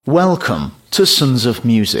Welcome to Sons of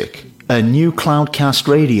Music, a new Cloudcast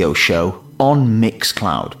radio show on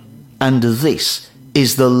Mixcloud. And this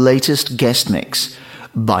is the latest guest mix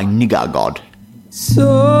by Nigga God.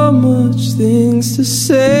 So much things to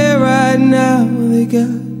say right now. They got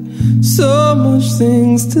so much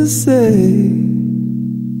things to say.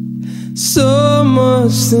 So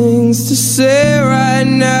much things to say right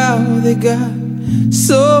now. They got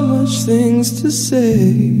so much things to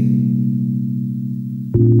say.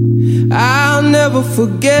 I'll never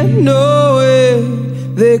forget, no way,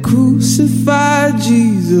 they crucified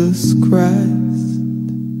Jesus Christ.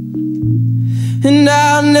 And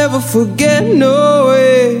I'll never forget, no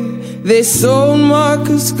way, they sold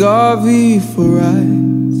Marcus Garvey for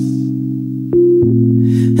rights.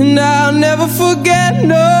 And I'll never forget,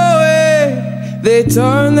 no way, they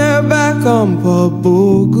turned their back on Paul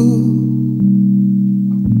Bogle.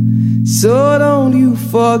 So don't you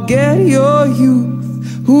forget your youth,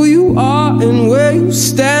 who you are and where you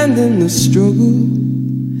stand in the struggle.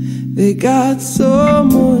 They got so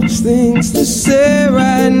much things to say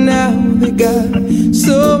right now. They got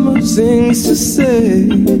so much things to say.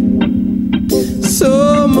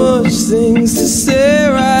 So much things to say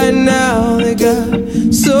right now. They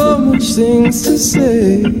got so much things to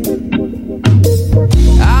say.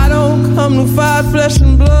 I don't come to fight flesh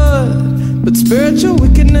and blood, but spiritual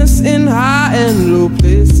wickedness in high and low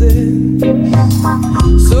places.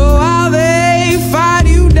 So while they fight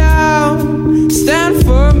you down, stand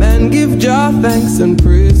firm and give Jah thanks and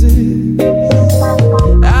praises.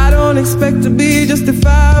 I don't expect to be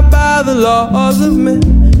justified by the laws of men,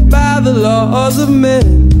 by the laws of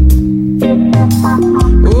men.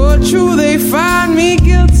 Oh, true, they find me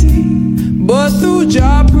guilty, but through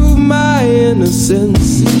Jah prove my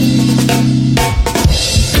innocence.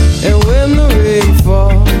 And when the rain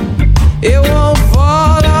falls, it won't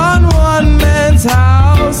fall on one man's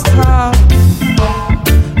house top.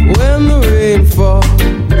 When the rain falls,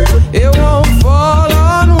 it won't fall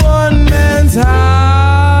on one man's house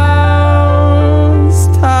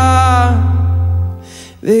top.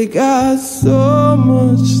 They got so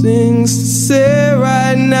much things to say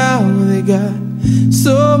right now. They got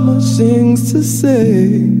so much things to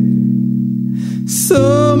say.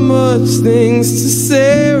 So much things to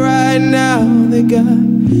say right now. They got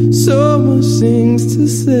so much things to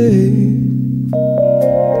say.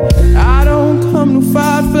 I don't come to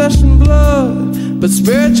fight flesh and blood, but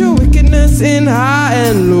spiritual wickedness in high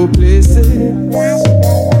and low places.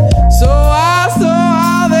 So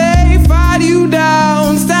how they fight you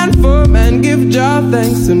down, stand firm and give Jah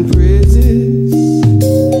thanks and praises.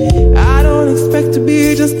 I don't expect to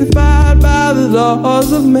be justified by the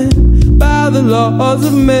laws of men, by the laws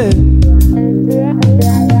of men.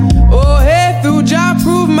 Oh, hey, through Jah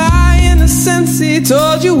prove my innocence. He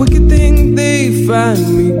told you wicked things, they find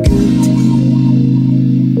me guilty.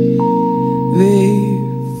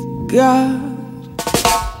 They've got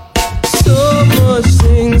so much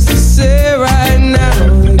things to say right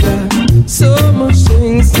now. They got so much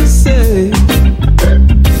things to say.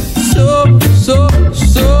 So much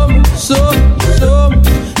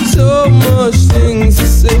things to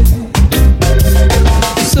say.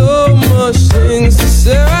 So much things to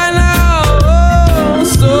say right now. Oh,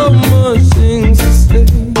 so much things to say.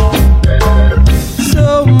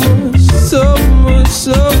 So much to say.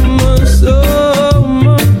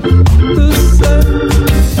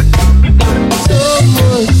 So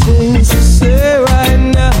much things to say right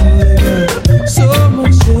now. So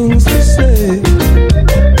much things to say.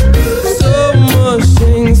 So much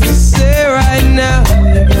things to say right now.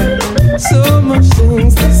 So much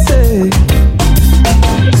things to say.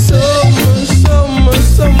 So much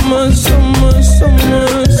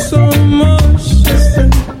to say.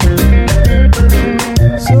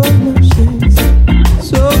 So much things,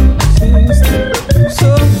 so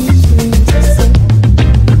much things to say.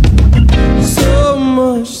 So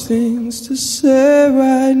much things to say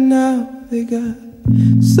right now. They got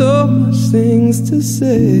so much things to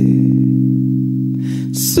say.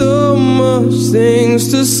 So much things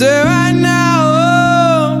to say right now.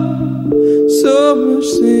 Oh, so much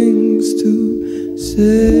things to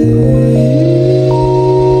say.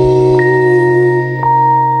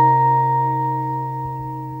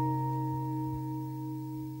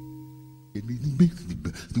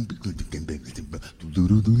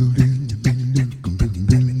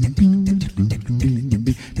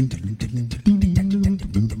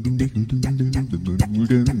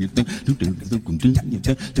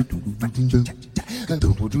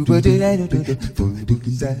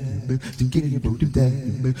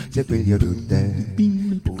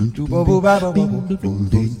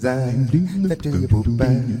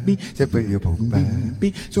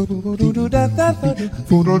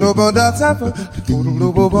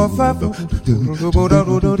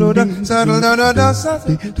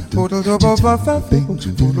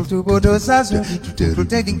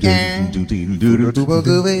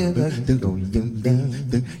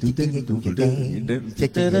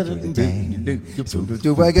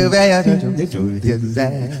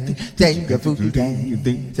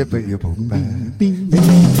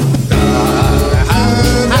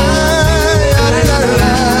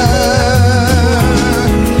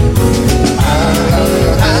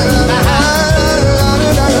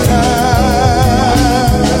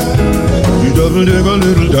 Take a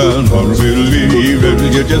little down for a little leave,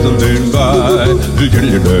 you just stand by, you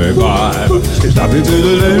just stand by. Stop it to the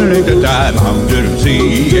little time, I'm just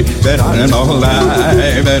see that I'm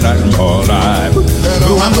alive, that I'm alive.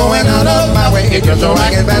 So I'm going out of my way just so I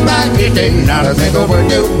can pass by each day. Not a single word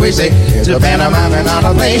do we say. It's a pantomime and not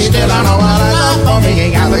a place. Still I know what I love for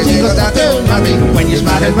me. I wish you got to my feet when you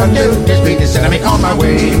smile and run to this beat is sending me on my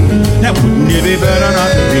way. Now wouldn't it be better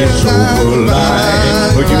not to be so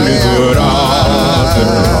polite? Would you live good alright?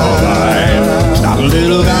 Stop a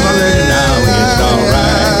little gambling now, it's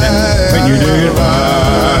alright. When you do it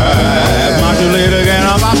right, modulate again,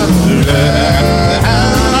 I'm about to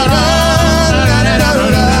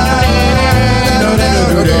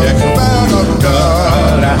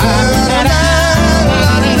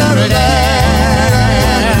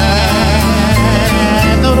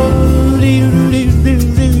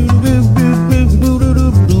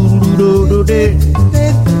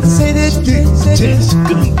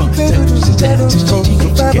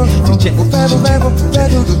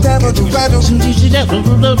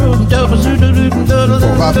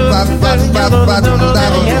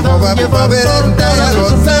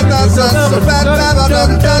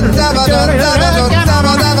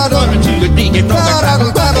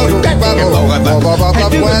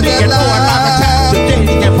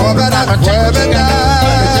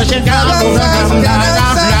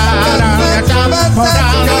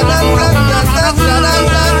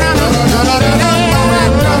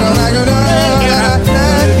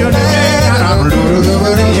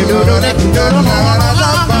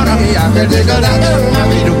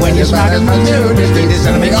when you smile and run to this beat is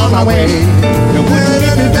sending me on my way. Wouldn't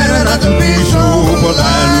it be better not to be so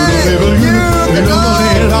polite?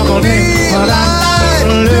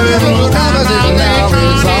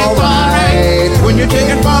 It's alright when you take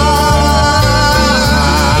it far.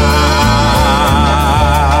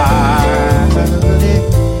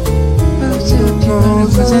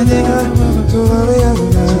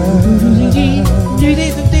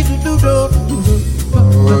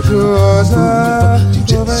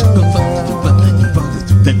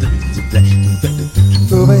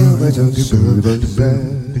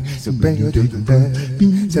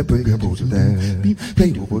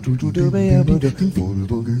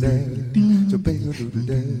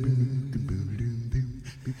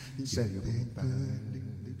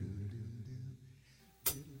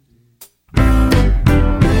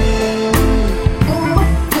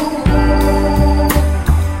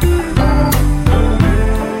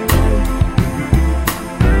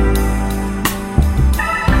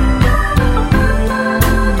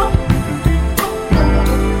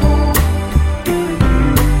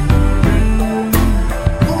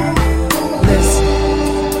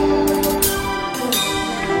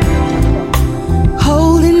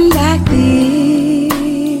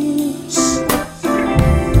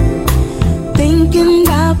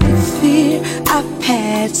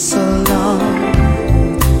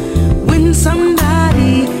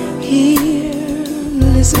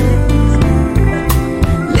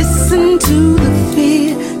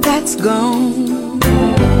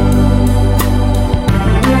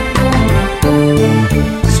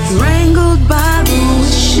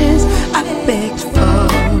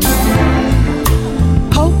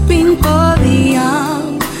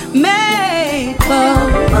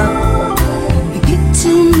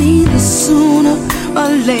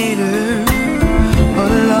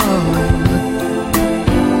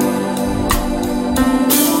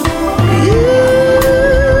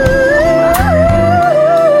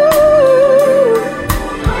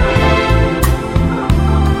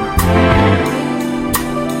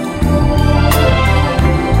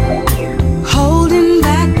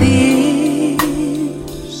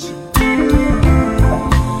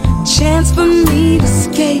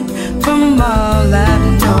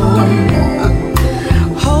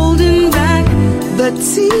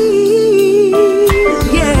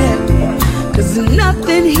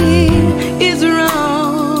 Nothing here is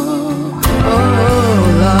wrong. Oh.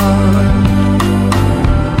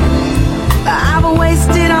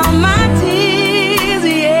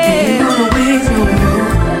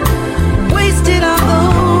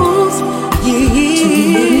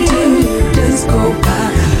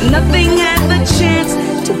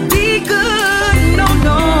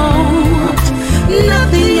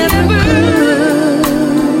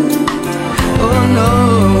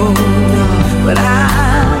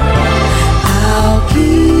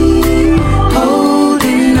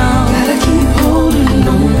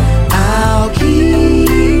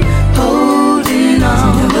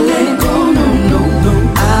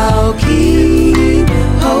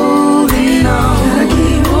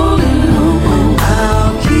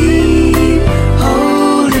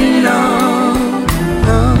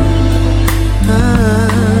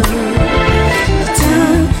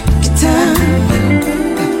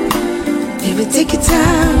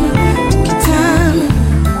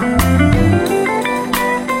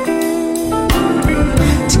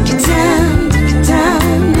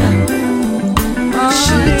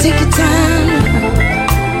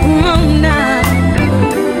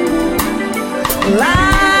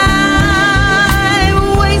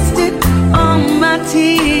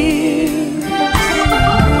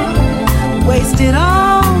 wasted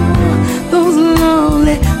all those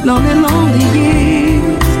lonely, lonely, lonely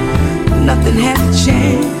years. Nothing had a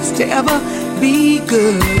chance to ever be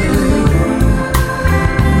good.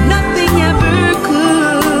 Nothing ever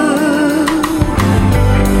could.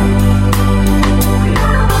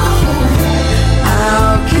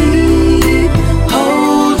 I'll keep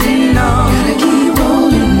holding on. Gotta keep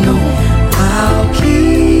holding on. I'll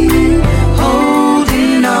keep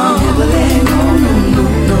holding on. Never let go, no, no,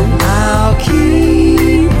 no. I'll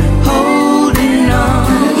keep holding on.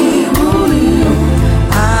 Gotta keep holding on.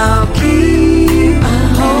 I'll keep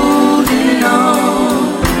holding on.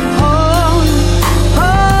 Hold,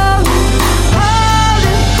 hold, hold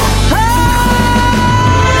it,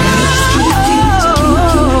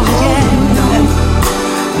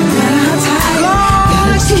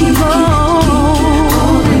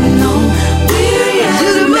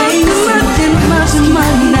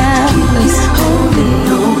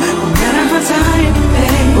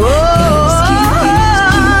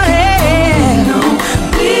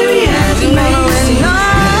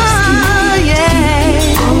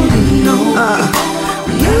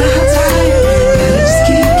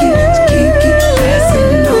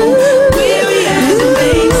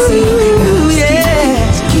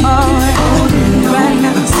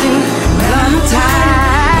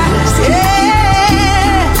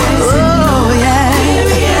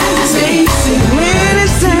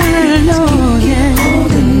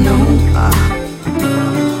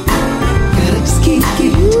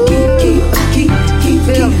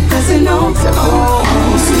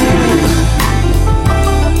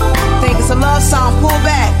 think it's a love song, pull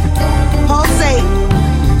back, pulsate.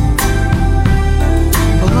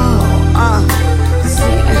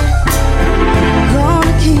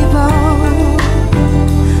 Gonna keep on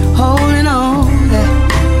holding on.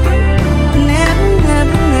 Never,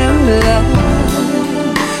 never, never let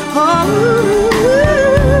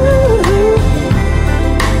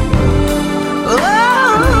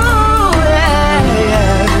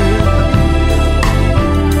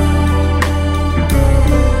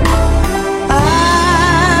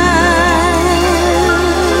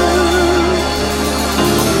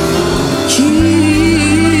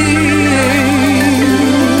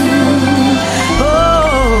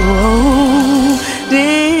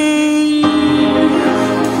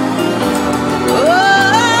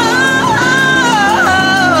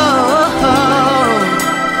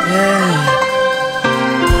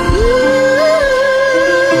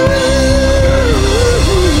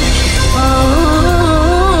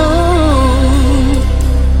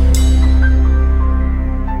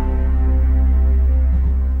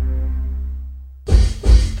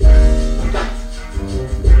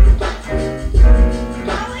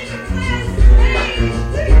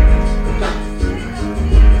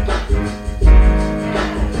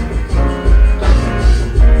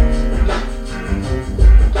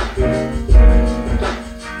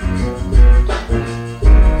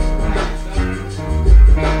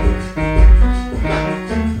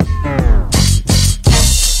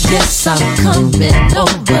Yes, I'm coming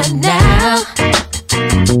over now.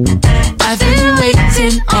 I've been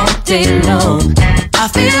waiting all day long. I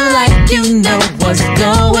feel like you know what's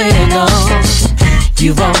going on.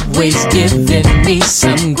 You've always given me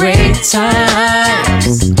some great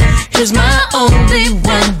times. Here's my only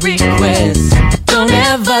one request: don't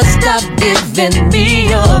ever stop giving me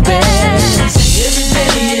your best. Every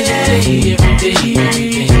day, every day, every day,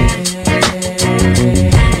 every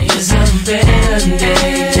day is a better day.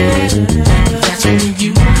 That's when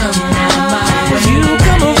you come around my way. You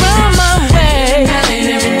come around my way. Every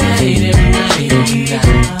night, every night, every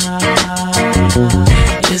night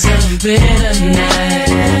is a better night.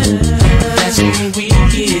 That's when we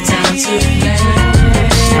get down to play.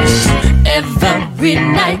 Every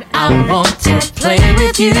night I want to play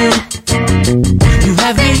with you. You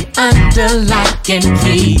have me under lock and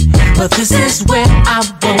key, but this is where I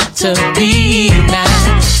want to be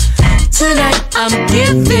now. Tonight I'm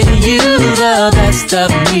giving you the best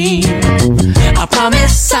of me. I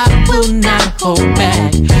promise I will not hold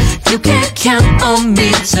back. You can count on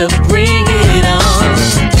me to bring it on.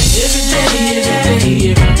 Every day,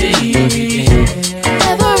 every day, every day,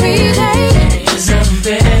 every day is a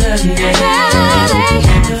better day.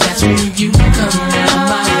 That's when you come around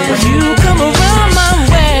my way. You come around my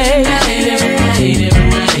way. Every night,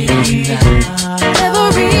 every night,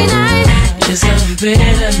 every night is a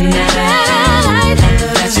better night.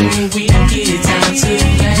 That's when we get down to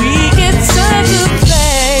play. We get time to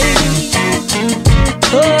play.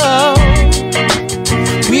 Oh,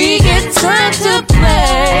 we get time to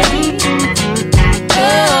play.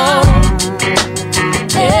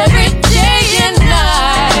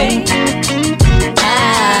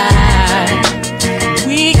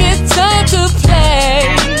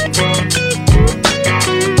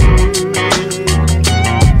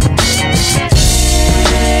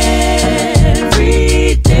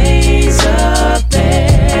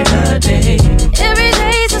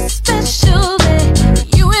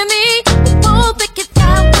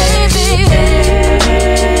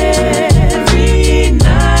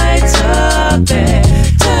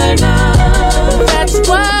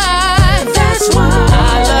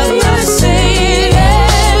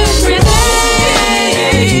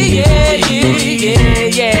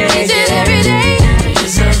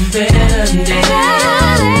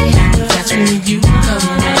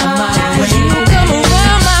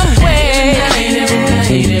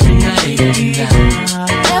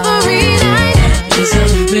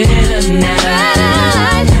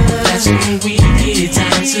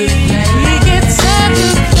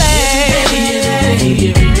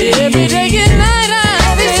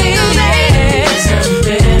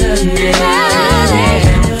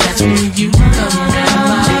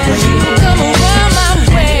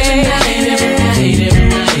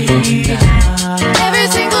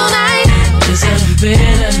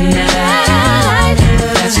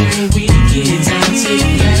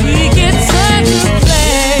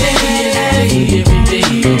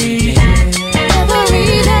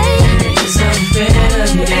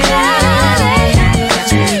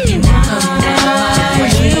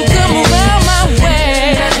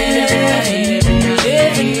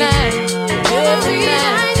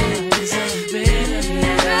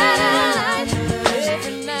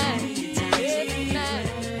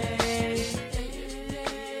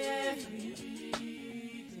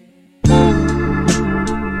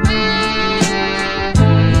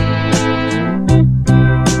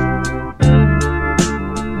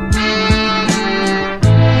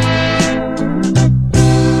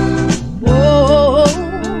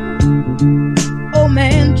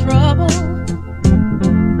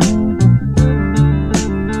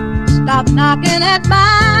 at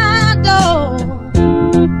my door.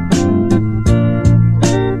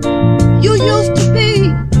 You used to be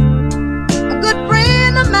a good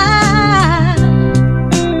friend of mine,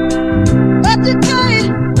 but you can't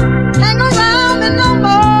hang around me no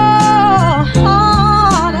more.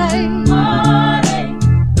 Heartache.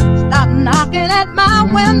 Stop knocking at my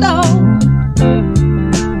window.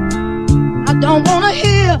 I don't want to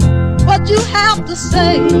hear what you have to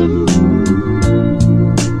say.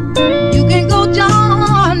 You can go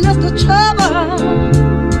join Mr. Trouble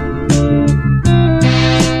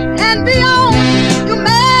and be on your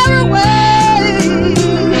merry way.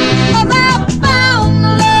 'Cause I found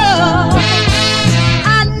the love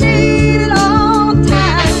I needed all the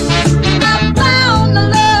time. I found the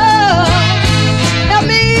love that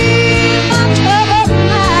made my troubled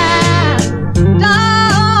mind.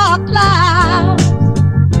 Dark clouds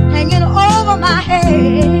hanging over my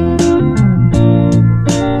head.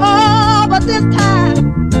 Oh, but this time,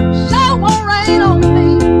 sure won't rain on me.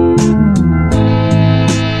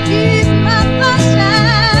 Keep my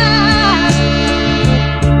sunshine,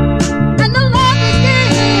 and the Lord is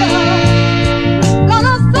here,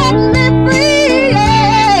 gonna set me free.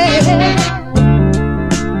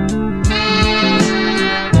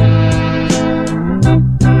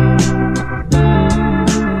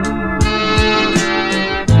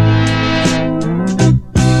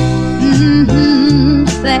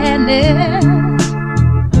 Sadness,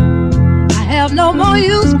 I have no more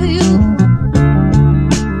use for you.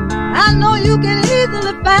 I know you can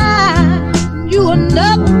easily find you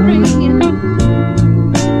another friend.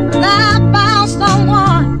 'Cause I found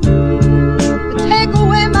someone to take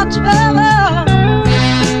away my trouble,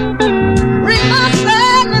 bring my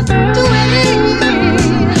sadness to an end.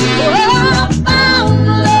 Oh, I found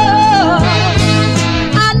the love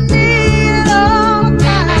I needed all the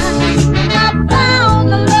time. I found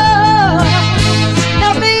the love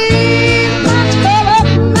that made my troubled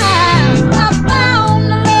mind. I found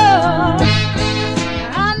the love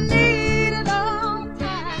I needed all the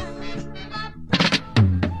time.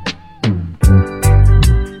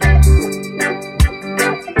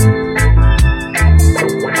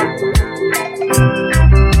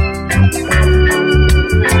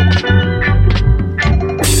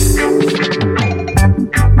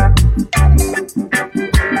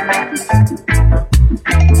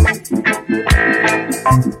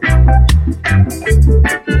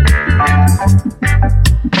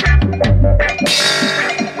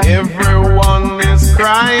 Everyone is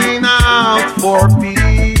crying out for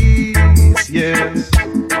peace, yes.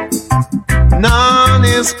 None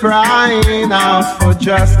is crying out for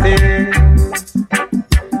justice.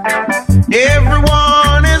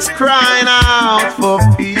 Everyone is crying out for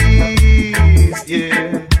peace,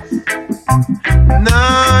 yes.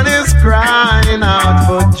 None is crying out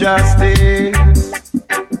for justice.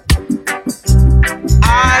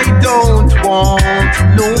 I don't want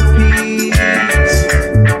no peace.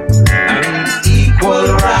 I need equal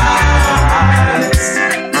rights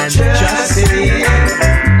and justice.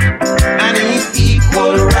 I need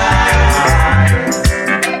equal rights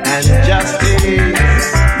and justice.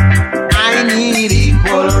 I need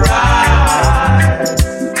equal rights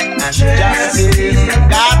and justice.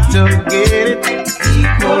 Got to get it.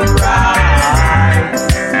 Equal rights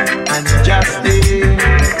and justice.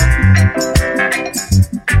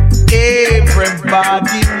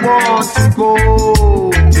 Everybody wants to go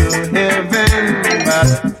to heaven, but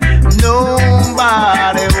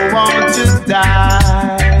nobody wants to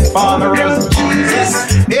die. Followers of Jesus,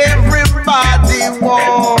 everybody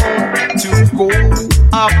wants to go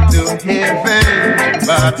up to heaven,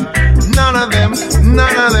 but none of them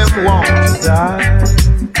want to die.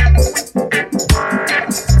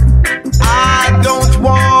 I don't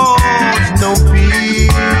want no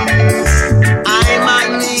peace. I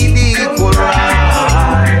might need equal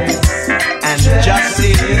rights and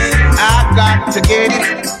justice. I got to get it.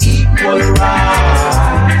 Equal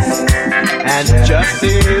rights and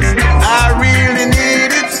justice. I really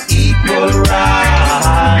need it. Equal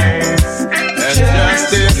rights and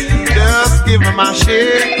justice. Just give me my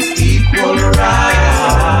share. Equal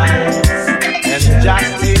rights and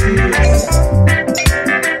justice.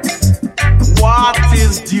 What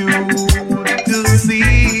is due to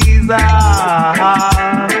Caesar?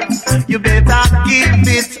 You better give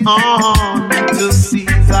it on to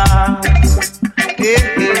Caesar. Hey,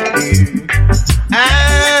 hey, hey.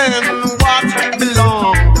 And what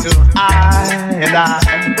belongs to I and I?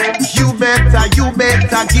 You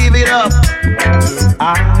better give it up to I.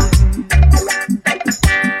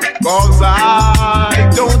 'Cause I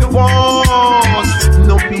don't want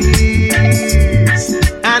no peace.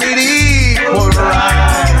 I need equal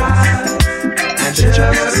rights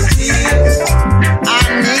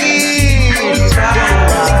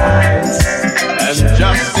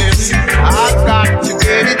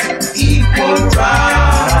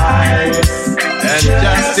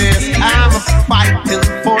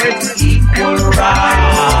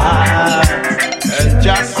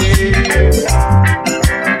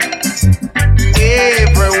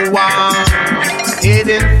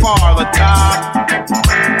fighting for the top.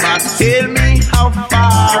 But tell me, how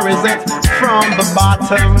far is it from the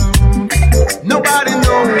bottom? Nobody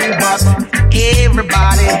knows, but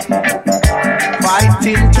everybody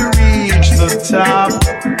fighting to reach the top.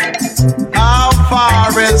 How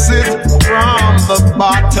far is it from the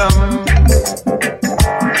bottom?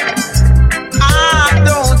 I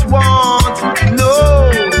don't want no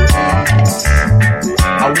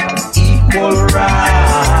equal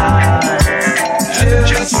rights and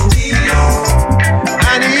justice.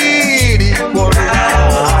 I need equal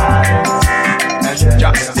rights and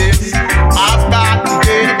justice. I've got to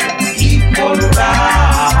get equal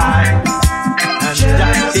rights and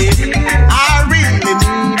justice. I really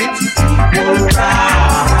need it. Equal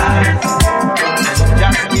rights and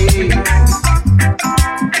justice.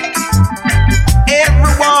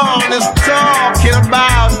 Everyone is talking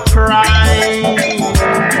about crime.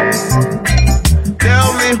 Tell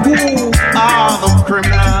me, who are the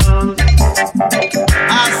criminals?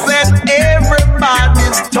 I said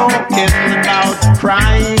everybody's talking about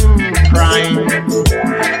crime.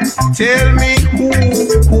 Tell me,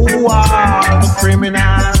 who are the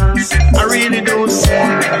criminals? I really don't see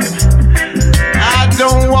them. I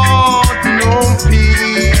don't want no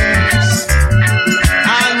peace. I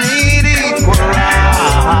need equal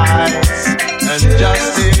rights and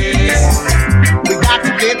justice. We got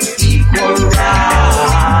to get equal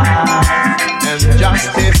rights and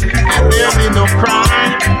justice. And there be no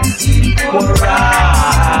crime. Equal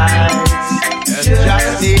rights and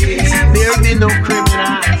justice. There be no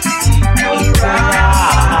criminals. Equal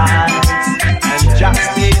rights and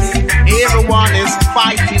justice. Everyone is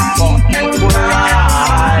fighting for equal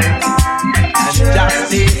rights and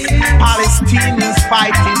justice. Palestinians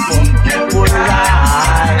fighting for equal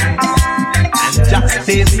rights and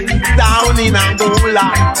justice. Down in Angola,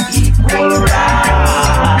 equal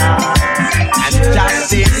rights and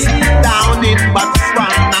justice. Down in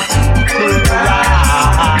Botswana, equal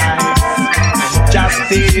rights and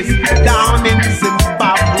justice. Down in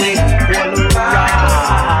Zimbabwe, equal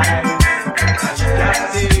rights and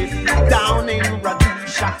justice. Down in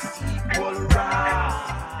Rhodesia, equal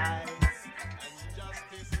rights and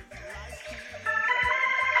justice.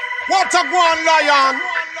 What a one lion!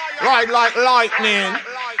 Ride like lightning,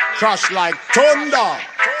 crash like thunder.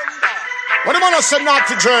 What am I say not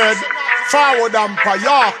to dread? Forward and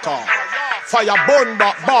Payaka, fire burn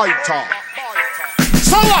back biter.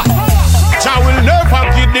 So what? Jah will never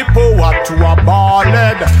give the power to a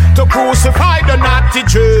ballad to crucify the naughty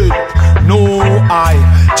Jude. No,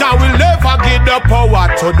 Jah will never give the power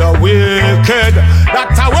to the wicked.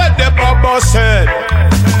 That's what the Bible said.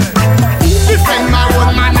 Defend my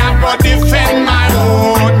own man, I go defend my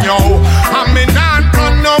own, yo. I'm in and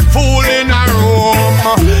no fool in a room.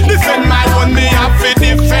 Defend my own, me have to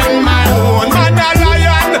defend my own. Man a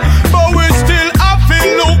lion, but we still have to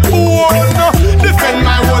look own. Defend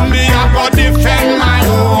my own, me have to defend my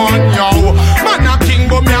own, yo. Man a king,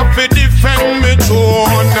 but me have to defend me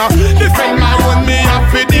throne. Defend my own, me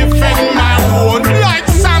have to defend my own. Like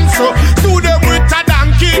Samson, do them with a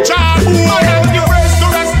donkey job. You raise the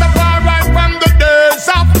Rastafari from the days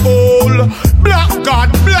of old. Black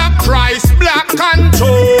God, black Christ, black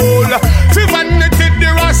control. Fi vanity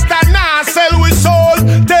the Rasta now sell we soul.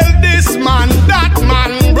 Tell this man, that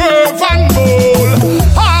man, brave and bold.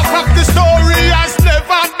 Half of the story has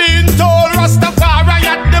never been told. Rastafari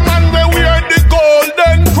at the man where wear the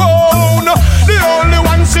golden crown. The only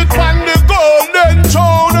one sit on the golden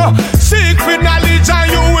throne. Seek for knowledge and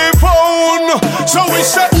you will found. So we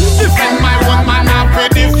say, defend my one man, I pray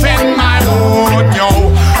defend my own,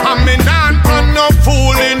 yo. I'm in and no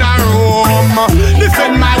fool in a room.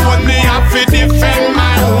 Defend my one, me have to defend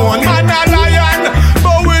my own. Man a lion,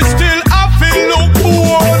 but we still have to look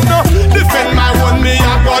own. Defend my one, me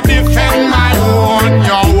have to defend my own,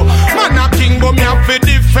 yo. Man a king, but me have to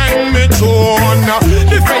defend me throne.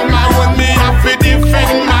 Defend my one, me have to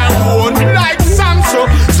defend my own. Like Samson,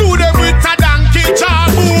 sue them with a donkey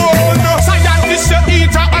jawbone. Scientists the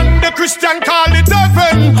eater and the Christian call it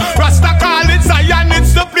heaven. Rasta call it Zion,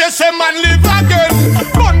 it's the place a man live again.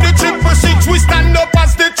 But the 666, we stand up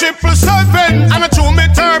as the 777. And I chew me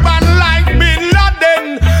turban like Bin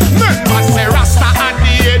Laden. Remember say Rasta at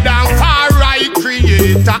the head and far right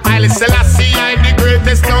creator. Haile Selassie I the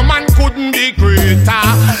greatest, no man couldn't be greater.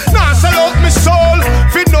 Now sell out me soul,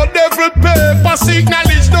 fit no devil paper. Seek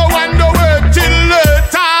knowledge, no one no wait till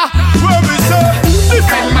later. Where we say,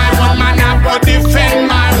 defend my one man, I go defend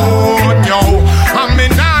my own, yo. I'm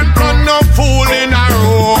in and no fool in a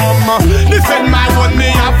room.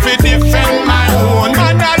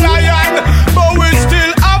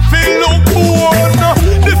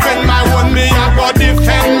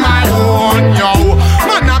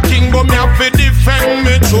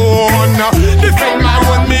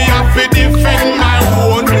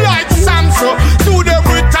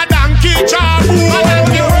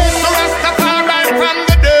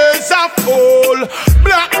 of all.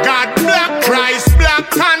 Black God, black Christ, black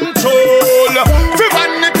control. Fi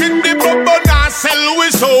vanity the bubble now sell we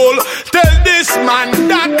soul. Tell this man,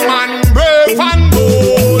 that man, brave and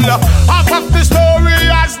bold. Half of the story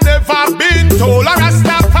has never been told. A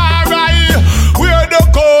Rastafari, we're the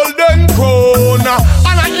golden crown,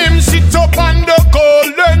 and I him sit up on the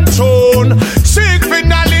golden throne. Seek for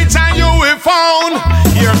knowledge and you will found.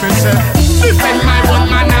 Hear me say, defend my own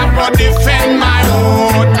man, I go defend my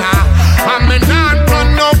own. I'm a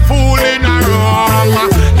non-turn no fool in a wrong.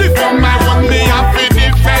 Defend my own, me have to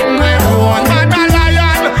defend my own. I'm a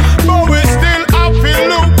lion, but we still have to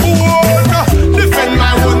look good. Defend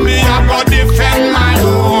my own, me I go defend my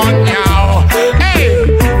own. Now, hey,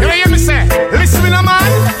 you hear me say? Listen, me no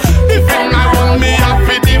man. Defend my own, me have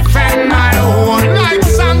to defend my own. Like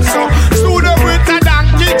Samson, stood up with a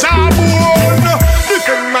donkey jawbone.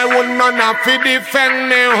 Defend my own, man, I have to defend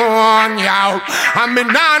my own. Yow, I'm a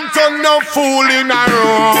non-turn no fool in a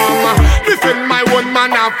wrong. Defend my own,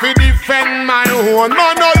 man, I have to defend my own.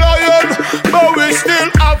 Man a lion, but we still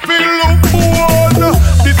have to look good.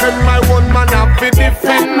 Defend my own, man, I have to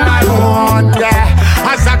defend my own.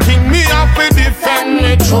 Yeah, as a king, me have to defend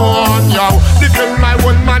my throne. Yo, defend my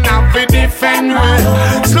own, man, I have to defend me.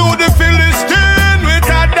 Slew the Philistine with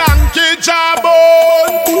a donkey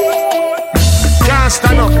jawbone. Can't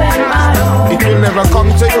stand up, it will never come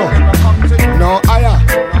to you. No higher,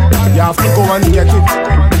 you have to go and get it.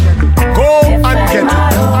 Go and get it.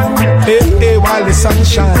 Hey, hey, while the sun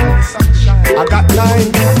shines, I got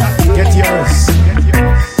time, get yours.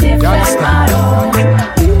 You understand?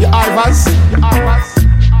 Your eyebrows?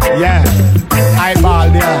 Yeah, eyeball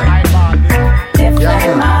there. Yeah.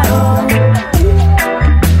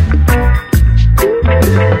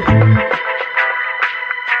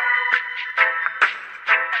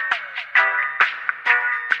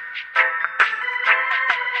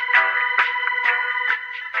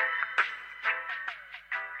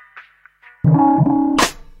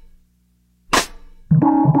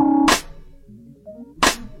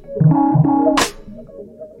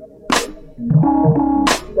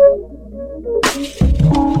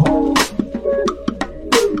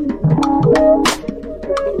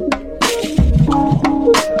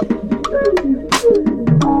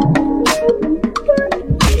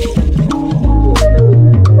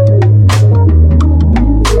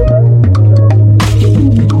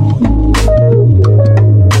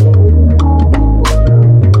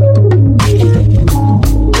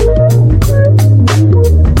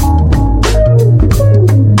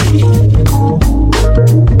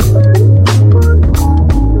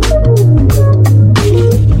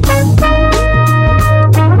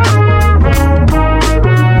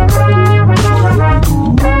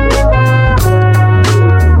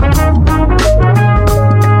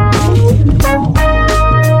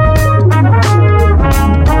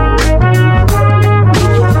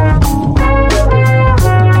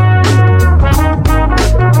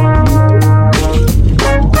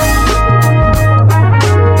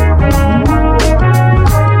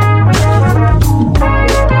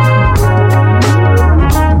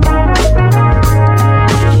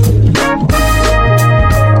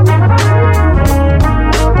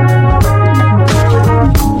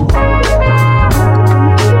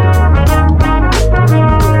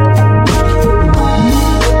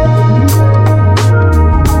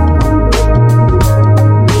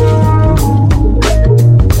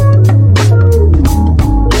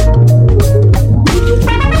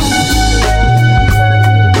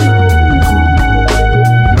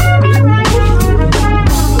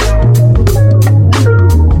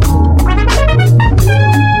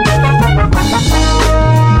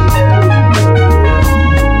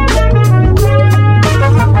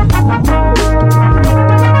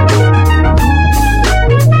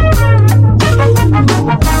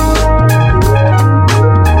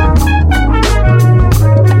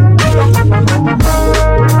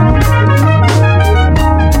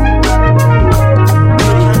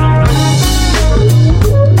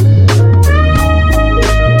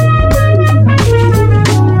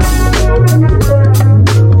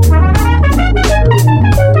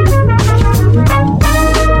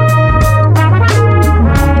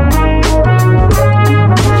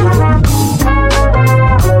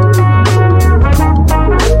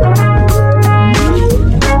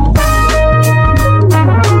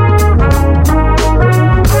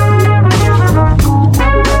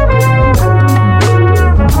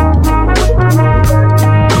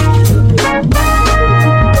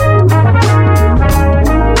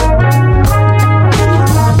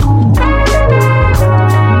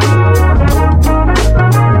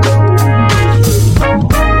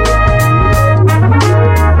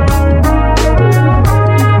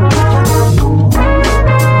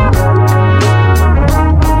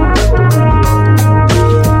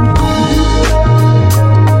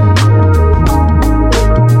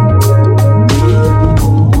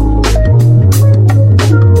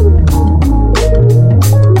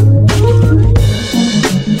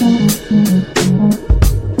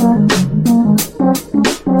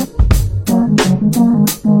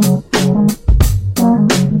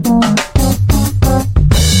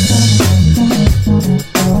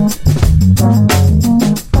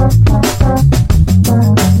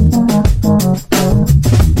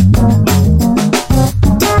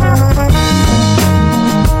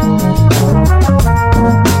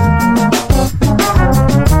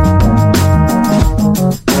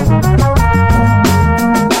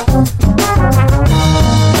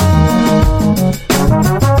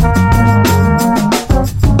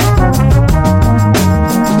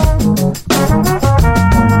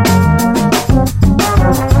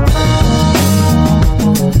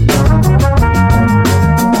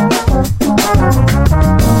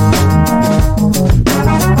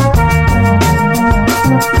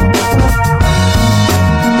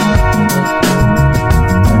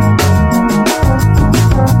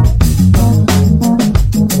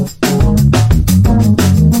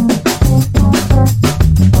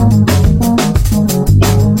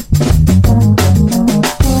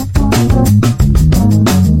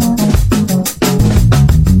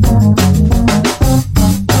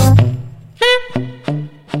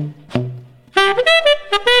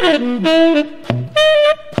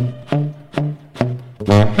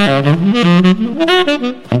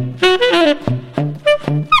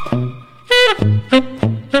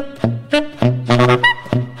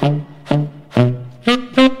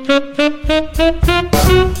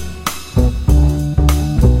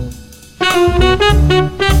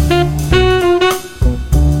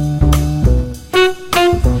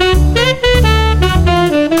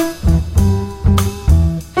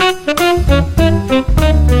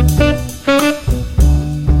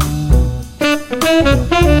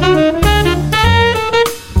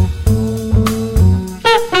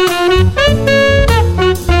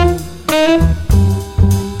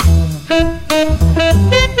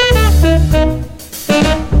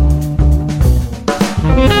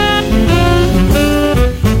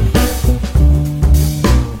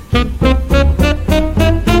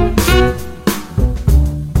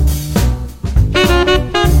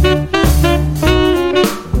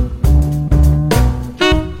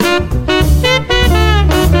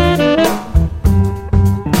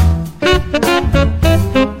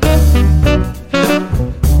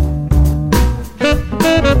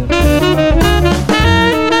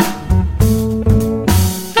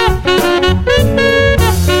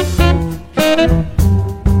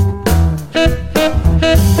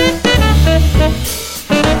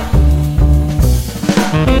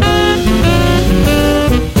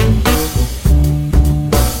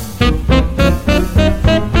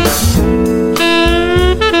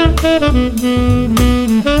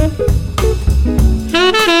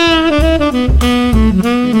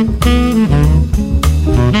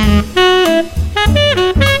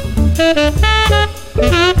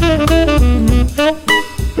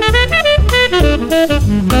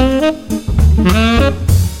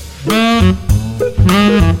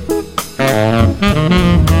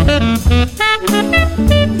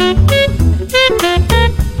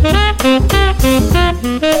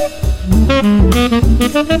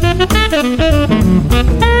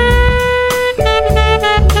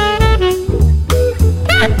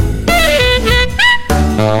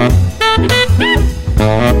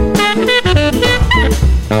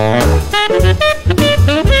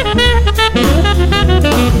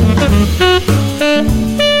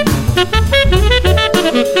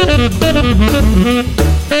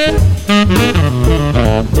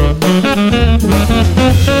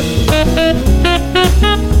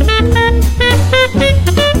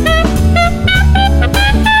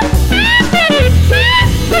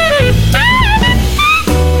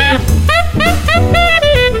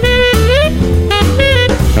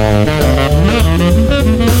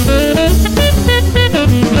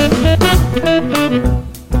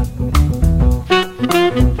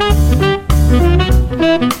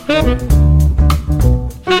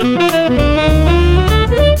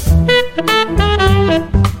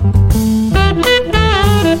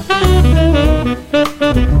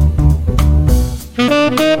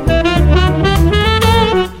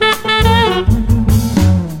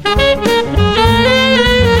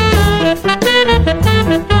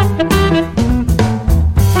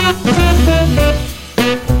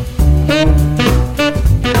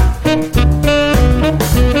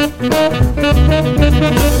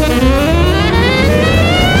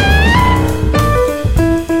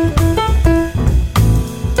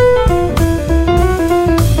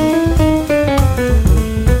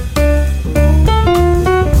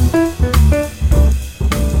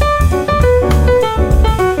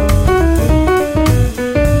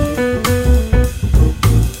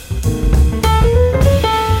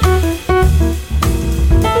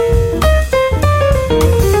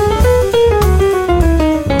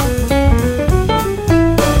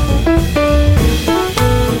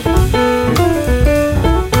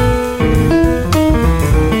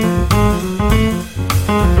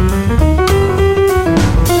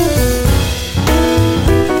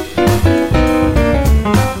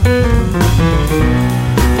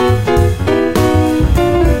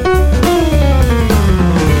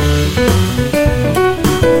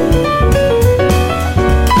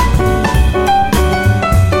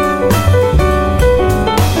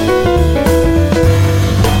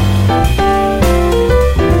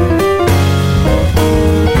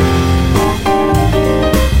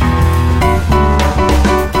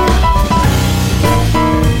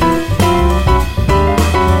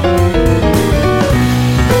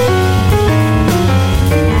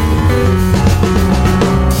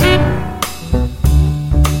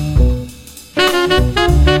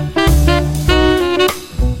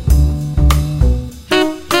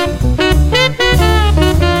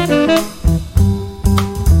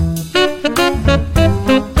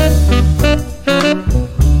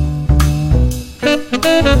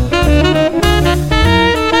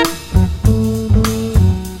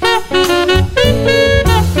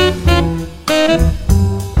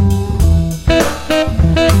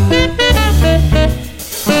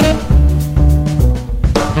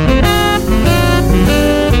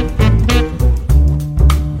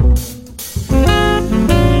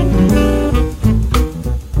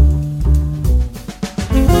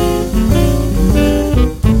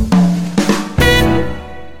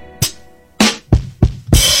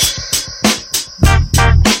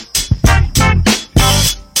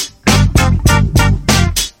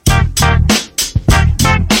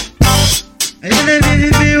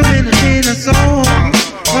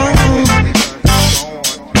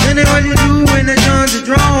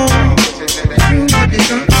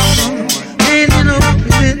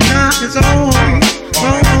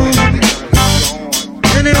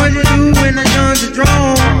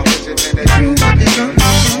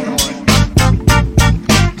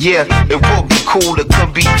 Yeah, it would be cool, it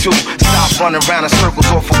could be too. Stop running around in circles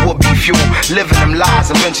off of would be fuel. Living them lies,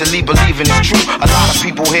 eventually believing it's true. A lot of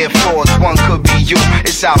people here frauds, one could be you.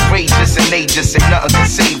 It's outrageous and they just say nothing can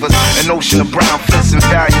save us. An ocean of brown fists in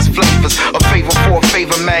various flavors. A favor for a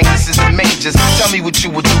favor, magnets and majors. Tell me what you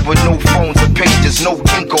would do with no phones or pages, no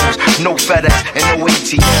Kinkos, no FedEx, and no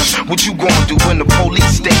ATMs. What you gonna do when the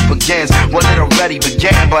police state begins? Well, it already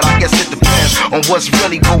began, but I guess it depends on what's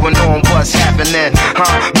really going on, what's happening,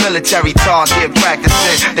 huh? Military target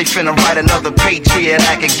practicing. They finna write another Patriot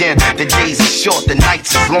Act again. The days are short, the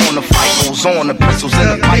nights is long. The fight goes on, the pistols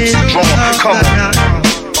and the pipes are drawn. Come on.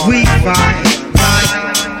 We fight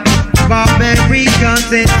barbaric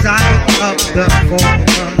guns inside of the forum.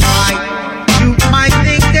 You might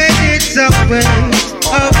think that it's a waste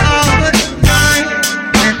of our time,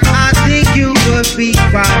 and I think you would be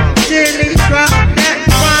right till he drop that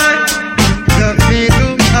crime. The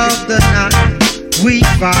middle of the night. We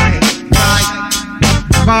fight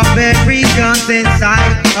barbaric guns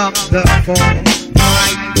inside of the forum.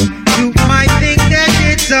 You might think that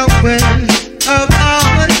it's a waste of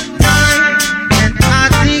our time, and I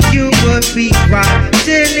think you would be right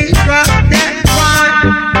till he drop that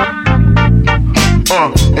crime.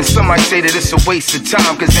 And some might say that it's a waste of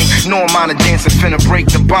time, cause ain't no amount of dancing finna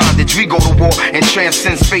break the bondage. We go to war and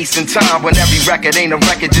transcend space and time, when every record ain't a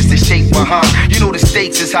record, just a shape behind. You know the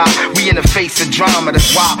stakes is high, we in the face of drama.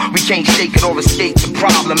 That's why we can't shake it or escape the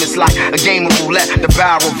problem. It's like a game of roulette, the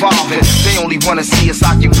barrel revolving. They only wanna see us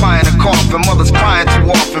occupying a coffin. Mothers crying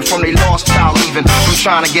too often from they lost child leaving. From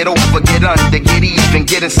trying to get over, get under, get even,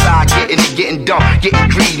 get inside, getting it, getting dumb,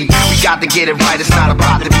 getting greedy. We got to get it right, it's not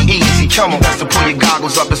about to be easy. Come on, best to pull your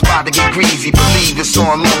goggles up, it's about to get greasy. Believe it's so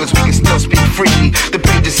long as we can still speak freely. The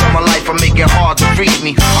pages of my life are making hard to read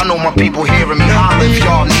me. I know my people hearing me, holler if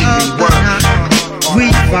y'all need me. Word. We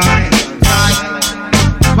fight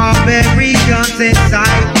barbarians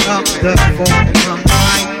inside of the forum.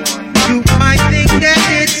 You might think that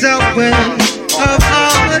it's a waste of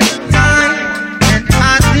all the time, and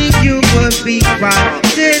I think you would be right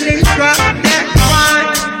till it drop that line.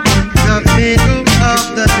 In the middle of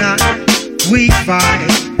the night, we fight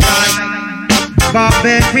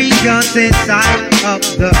barbarians inside of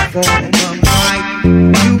the forum.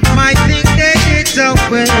 You might think that it's a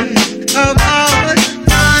waste of all the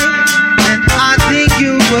time, and I think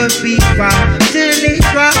you would be right till it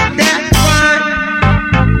drop that line.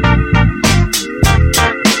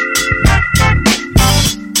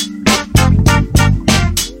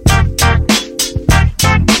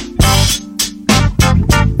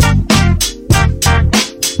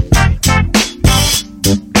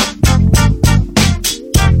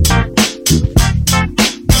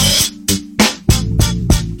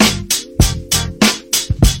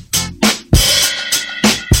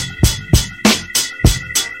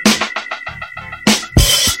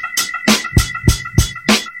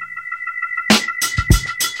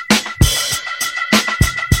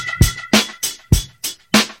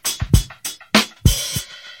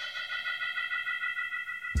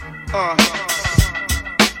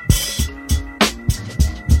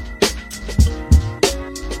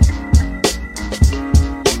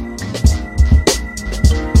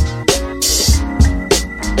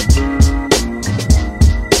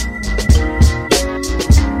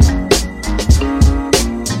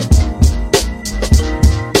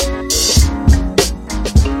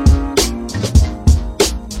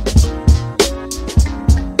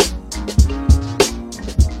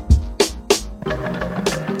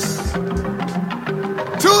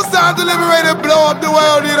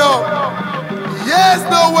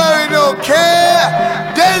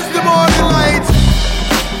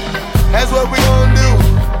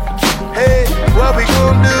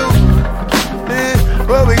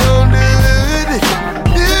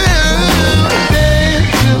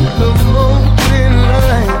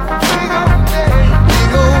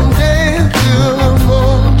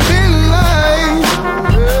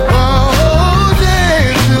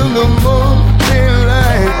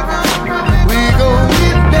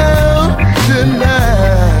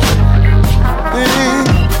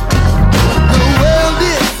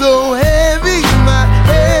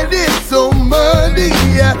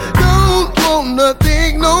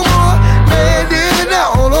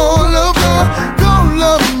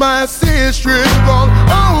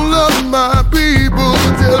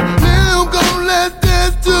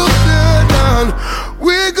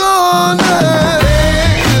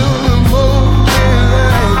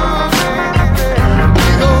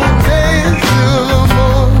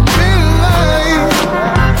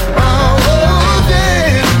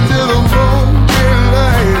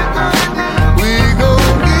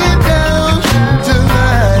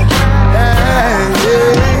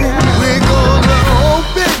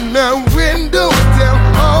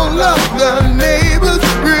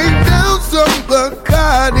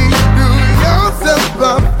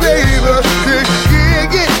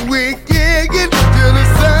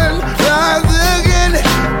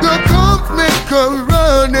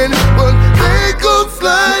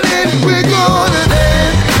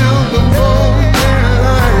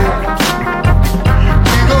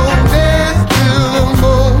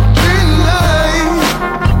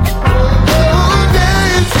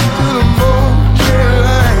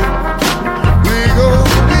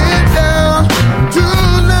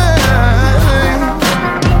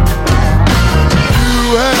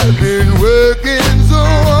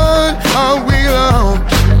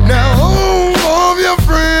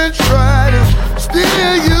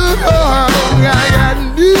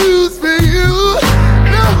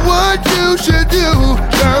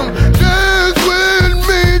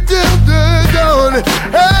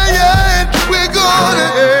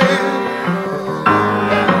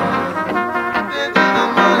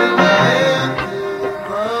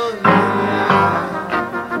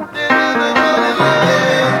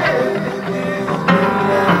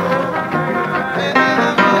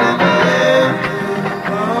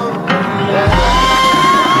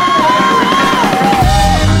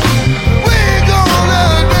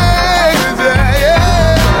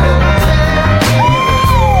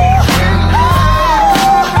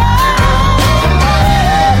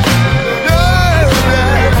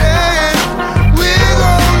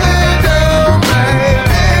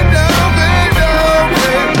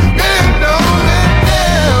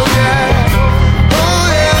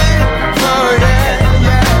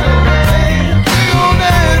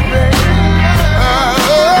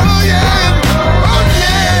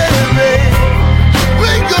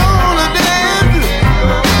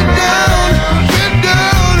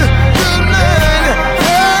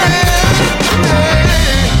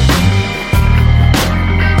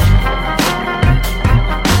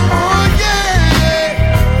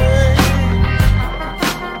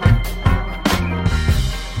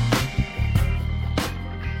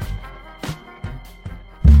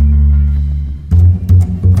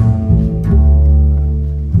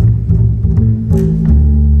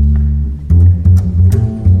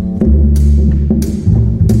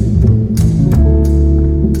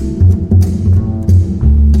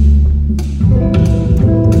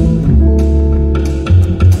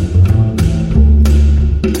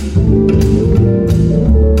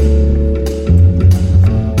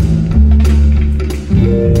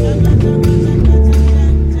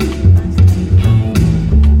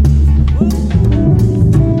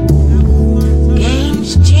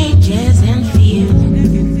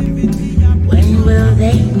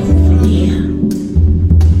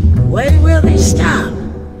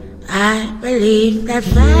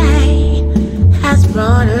 that fate has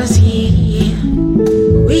brought us here.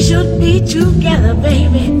 We should be together,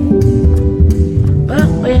 baby, but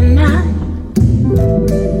we're not.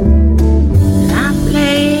 And I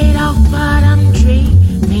played off, but I'm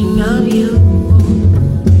dreaming of you.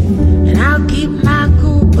 And I'll keep my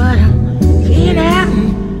cool, but I'm feeling.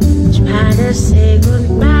 Trying to say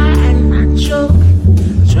goodbye and I choke.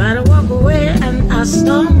 Try to walk away and I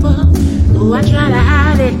stumble. Though I try to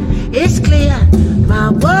hide it, it's clear. My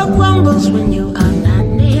world crumbles when you are not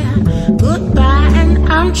near. Goodbye and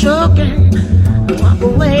I'm choking. I walk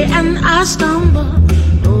away and I stumble.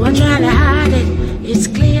 Though I try to hide it, it's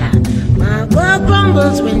clear. My world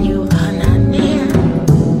crumbles when you are not near.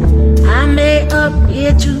 I may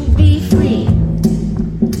appear to be free,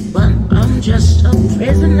 but I'm just a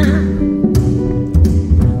prisoner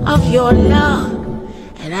of your love.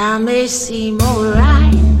 And I may seem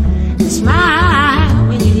alright and smile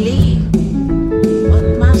when you leave,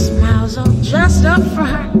 but my smiles are just a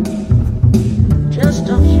front, just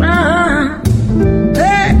a front.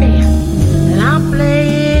 Hey, and I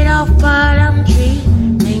play it off, but I'm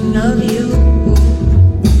dreaming of you.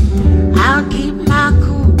 I'll keep my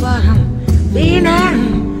cool, but I'm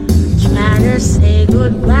feeling. Trying to say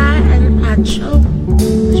goodbye and I choke.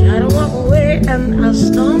 Try to walk away and I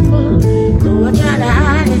stumble. Though I try to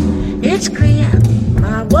hide it, it's clear.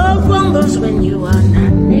 My world crumbles when you are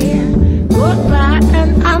not near. Goodbye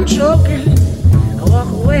and I'm choking. I walk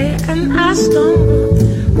away and I stumble.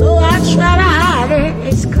 Though I try to hide it,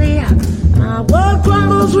 it's clear. My world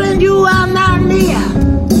crumbles when you are not near.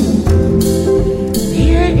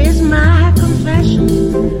 Here is my confession.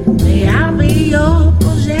 May I be your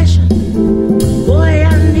possession. Boy,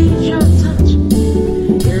 I need your touch.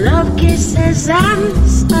 Your love kisses and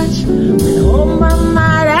such. With all my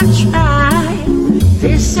might I try.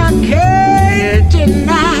 This I can't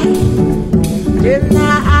deny.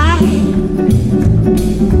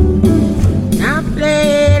 I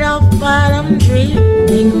play it off, but I'm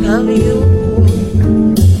dreaming of you.